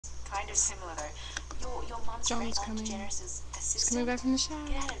kind of similar though. Your mum's John's great coming. aunt DeGeneres' assistant. He's coming back from the shower.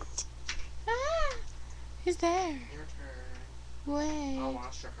 Yeah. Ah, he's there. Your turn. Way. I'll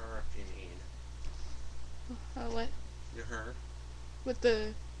wash your hair if you need. Oh, what? Your hair? With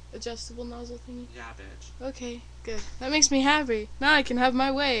the adjustable nozzle thingy? Yeah, bitch. Okay, good. That makes me happy. Now I can have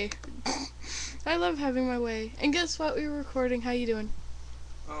my way. I love having my way. And guess what? We were recording. How you doing?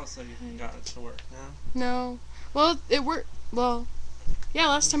 Oh, so you got it to work now? No. Well, it worked. Well, yeah,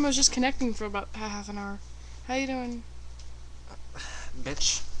 last time I was just connecting for about half an hour. How you doing?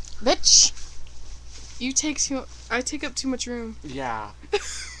 Bitch. Bitch! I take up too much room. Yeah.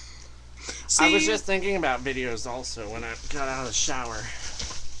 See? I was just thinking about videos also when I got out of the shower.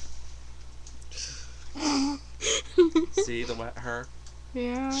 See the wet her?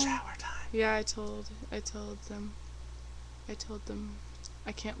 Yeah. Shower time. Yeah, I told them.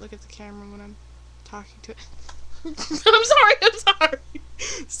 I can't look at the camera when I'm talking to it. I'm sorry.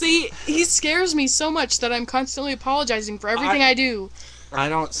 See, he scares me so much that I'm constantly apologizing for everything I do. I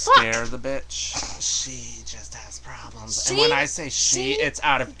don't scare the bitch. She just has problems. And when I say she, it's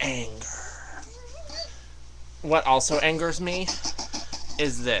out of anger. What also angers me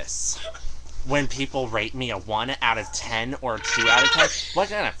is this. When people rate me a 1 out of 10 or a 2 out of 10, what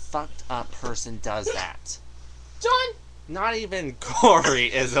kind of fucked up person does that? John! Not even Kory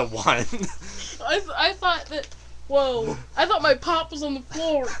is a 1. I thought that... Whoa. I thought my pop was on the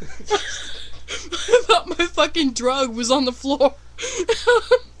floor. I thought my fucking drug was on the floor.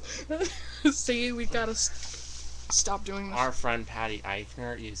 See, we gotta stop doing this. Our friend Patty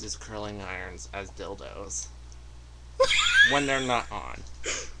Eichner uses curling irons as dildos. When they're not on.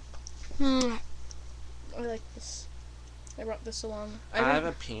 I like this. I brought this along. I have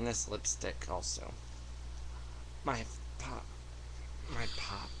a penis lipstick also. My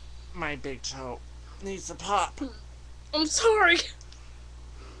big toe needs a pop. I'm sorry.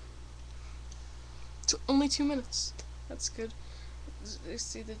 Only 2 minutes. That's good.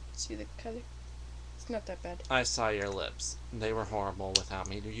 See the color? It's not that bad. I saw your lips. They were horrible without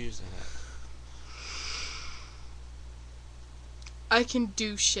me using it. I can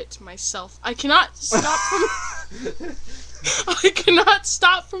do shit myself. I cannot stop from... I cannot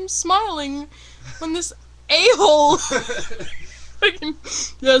stop from smiling when this a-hole...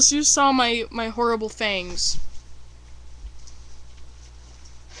 Yes, you saw my horrible fangs.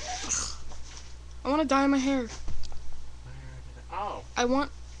 I want to dye my hair. Oh. I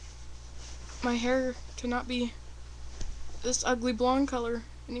want my hair to not be this ugly blonde color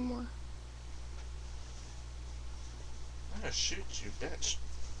anymore. I'm gonna shoot you, bitch.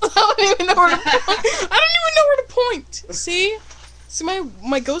 I don't even know where to point. I don't even know where to point. See? See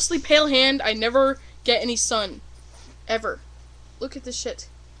my ghostly pale hand? I never get any sun. Ever. Look at this shit.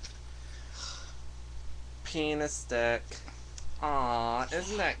 Penis stick. Aw,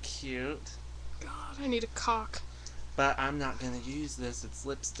 isn't that cute? God, I need a cock. But I'm not gonna use this. It's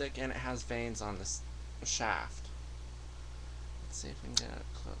lipstick and it has veins on this shaft. Let's see if we can get it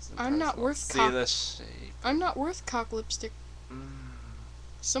close and I'm not personal. worth See cock. the shape. I'm not worth cock lipstick.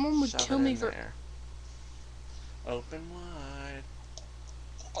 Someone would Shove kill it me in for... there. Open wide.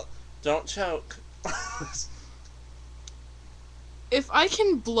 Don't choke. If I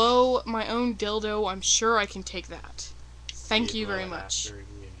can blow my own dildo, I'm sure I can take that. Thank you very much. After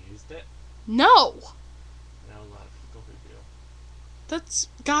you used it? No! I know a lot of people who do. That's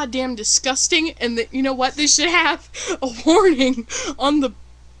goddamn disgusting, and you know what? They should have a warning on the...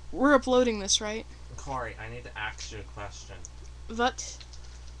 We're uploading this, right? Kory, I need to ask you a question. What?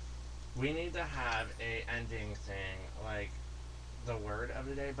 We need to have a ending thing, like the word of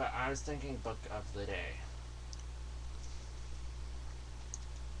the day, but I was thinking book of the day.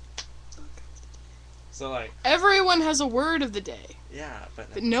 So like... Everyone has a word of the day. Yeah,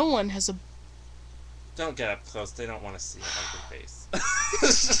 But no one has a... Don't get up close, they don't want to see your ugly face.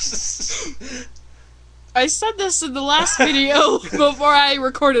 I said this in the last video before I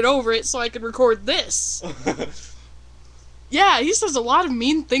recorded over it so I could record this. Yeah, he says a lot of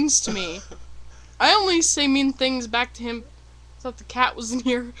mean things to me. I only say mean things back to him. I thought the cat was in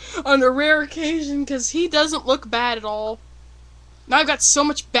here on a rare occasion because he doesn't look bad at all. Now I've got so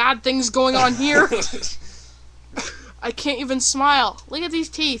much bad things going on here. I can't even smile. Look at these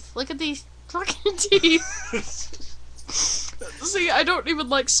teeth. Look at these fucking teeth. See, I don't even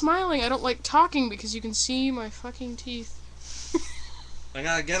like smiling. I don't like talking because you can see my fucking teeth. I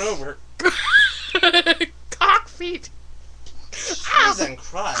gotta get over. Cock feet. Jesus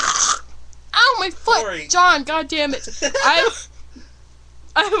Christ. Ow, my foot! Kory. John, God damn it! I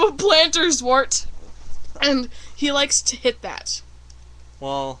have a planter's wart, and he likes to hit that.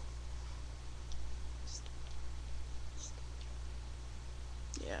 Well...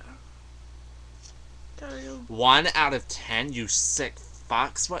 Yeah. Damn. 1 out of 10, you sick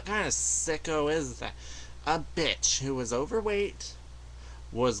fucks. What kind of sicko is that? A bitch who was overweight,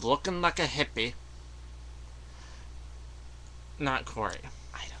 was looking like a hippie. Not Kory.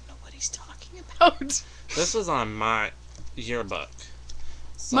 I don't know what he's talking about. This was on my yearbook.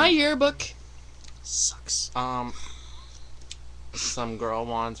 My yearbook sucks. Some girl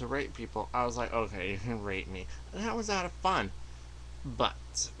wanted to rate people. I was like, okay, you can rate me. And that was out of fun.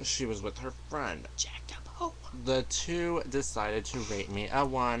 But she was with her friend. Jacked up hoe. The two decided to rate me a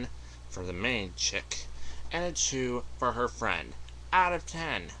 1 for the main chick and a 2 for her friend. Out of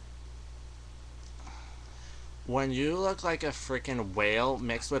 10. When you look like a freaking whale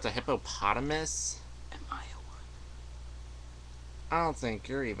mixed with a hippopotamus, Am I a 1? I don't think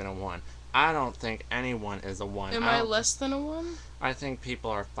you're even a 1. I don't think anyone is a 1. Am I less than a 1? I think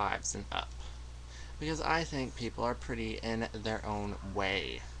people are 5s and up. Because I think people are pretty in their own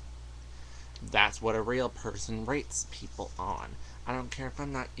way. That's what a real person rates people on. I don't care if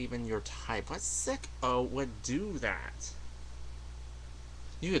I'm not even your type. What sicko would do that?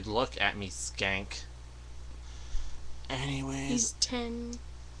 You could look at me, skank. Anyways. He's 10.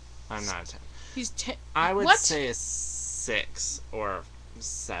 I'm not a 10. He's 10. I would What? say a 6 or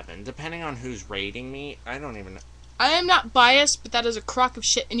 7, depending on who's rating me. I don't even know. I am not biased, but that is a crock of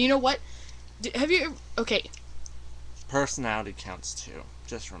shit. And you know what? Have you... Okay. Personality counts too.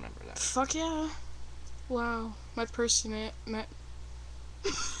 Just remember that. Fuck yeah. Wow. My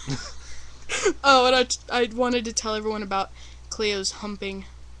Oh, and I wanted to tell everyone about Cleo's humping.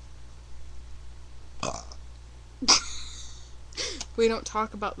 We don't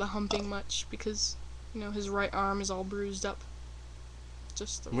talk about the humping much because, you know, his right arm is all bruised up.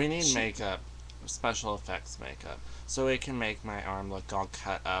 Just the We need shit. makeup. Special effects makeup. So it can make my arm look all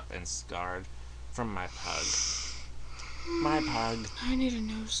cut up and scarred from my pug. My pug. I need a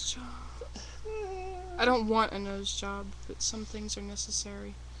nose job. I don't want a nose job, but some things are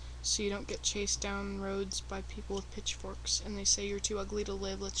necessary. So you don't get chased down roads by people with pitchforks and they say you're too ugly to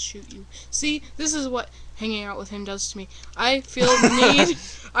live, let's shoot you. See, this is what hanging out with him does to me. I feel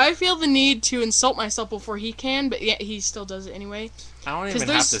the need to insult myself before he can, but yet he still does it anyway. I don't 'Cause even have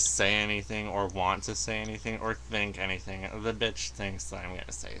there's- to say anything or want to say anything or think anything. The bitch thinks that I'm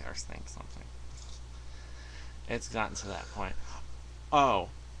gonna say or think something. It's gotten to that point. Oh,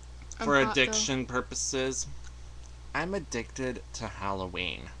 I'm for hot, though. addiction purposes, I'm addicted to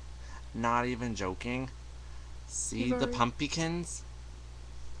Halloween. Not even joking. See You've the already- pumpkins?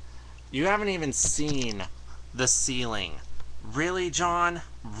 You haven't even seen the ceiling. Really, John?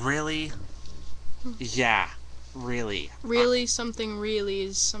 Really? Yeah, really. Really, something really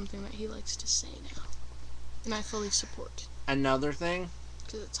is something that he likes to say now. And I fully support. Another thing,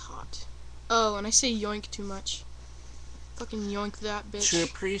 Because it's hot. Oh, and I say yoink too much. Fucking yoink that bitch. to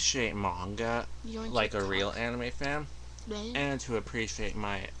appreciate manga Yoink like your a real cock. anime fan, Bleh. and to appreciate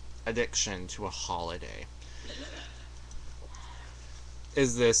my addiction to a holiday,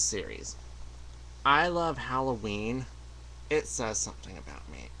 is this series. I love Halloween. It says something about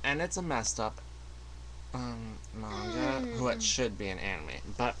me. And it's a messed up manga, what should be an anime.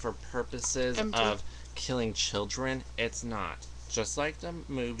 But for purposes Empty. of killing children, it's not. Just like the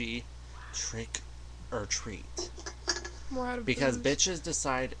movie Trick or Treat. We're out of Because booze. bitches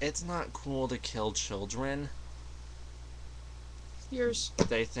decide it's not cool to kill children. Yours.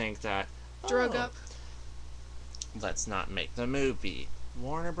 They think that, Drug oh, up. let's not make the movie.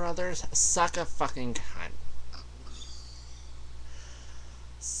 Warner Brothers, suck a fucking cunt.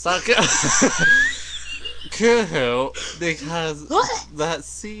 Suck a... Kuhu, because What? that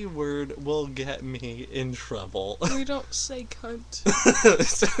C word will get me in trouble. We don't say cunt.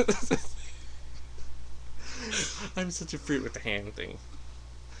 I'm such a fruit with the hand thing.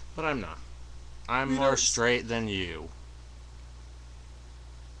 But I'm not. I'm We more don't- straight than you.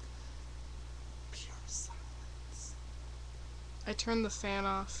 Pure silence. I turned the fan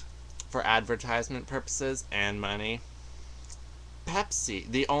off. For advertisement purposes and money, Pepsi,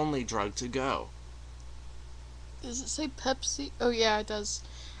 the only drug to go. Does it say Pepsi? Oh yeah, it does.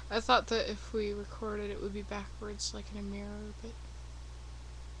 I thought that if we recorded it would be backwards like in a mirror, but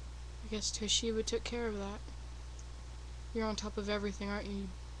I guess Toshiba took care of that. You're on top of everything, aren't you, you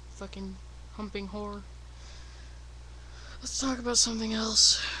fucking humping whore? Let's talk about something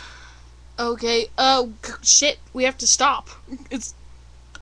else. Okay, shit, we have to stop. It's